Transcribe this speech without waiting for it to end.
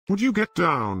Would you get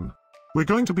down? We're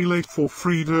going to be late for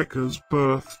Friederike's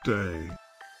birthday.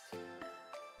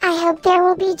 I hope there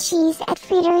will be cheese at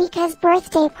Friederike's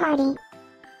birthday party.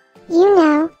 You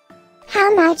know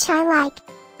how much I like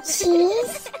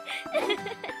cheese.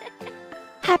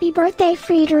 Happy birthday,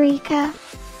 Friederike.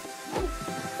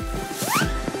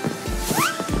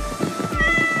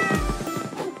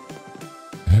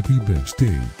 Happy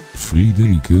birthday,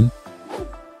 Friederike.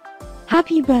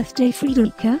 Happy birthday,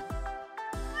 Friederike.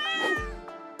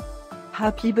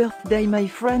 Happy birthday, my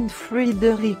friend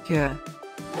Friederike.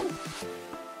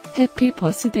 Happy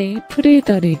birthday,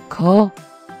 Friederike.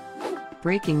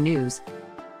 Breaking news.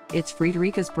 It's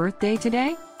Friederike's birthday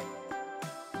today?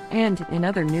 And in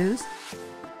other news,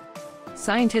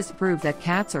 scientists prove that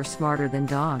cats are smarter than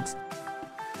dogs.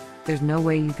 There's no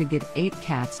way you could get 8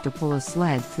 cats to pull a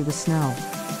sled through the snow.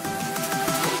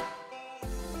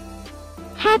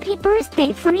 Happy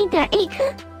birthday,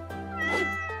 Friederike.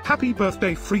 Happy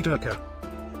birthday, Friederike.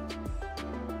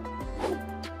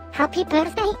 Happy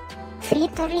birthday,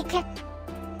 Friederike.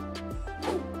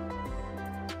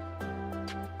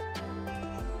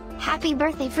 Happy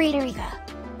birthday, Friederike.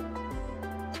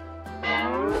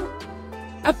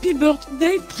 Happy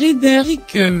birthday,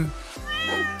 Friederike.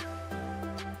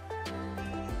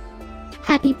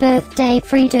 Happy birthday,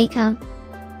 Friederike.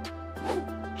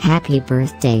 Happy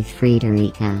birthday,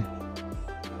 Friederike.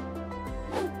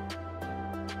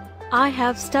 I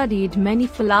have studied many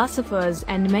philosophers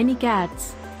and many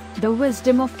cats. The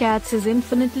wisdom of cats is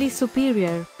infinitely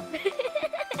superior.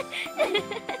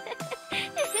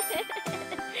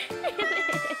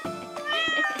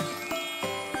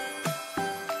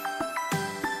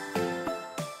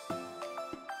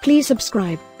 Please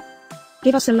subscribe,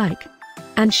 give us a like,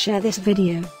 and share this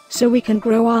video, so we can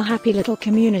grow our happy little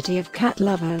community of cat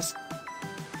lovers.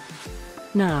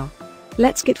 Now,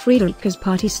 let's get Friederike's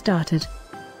party started.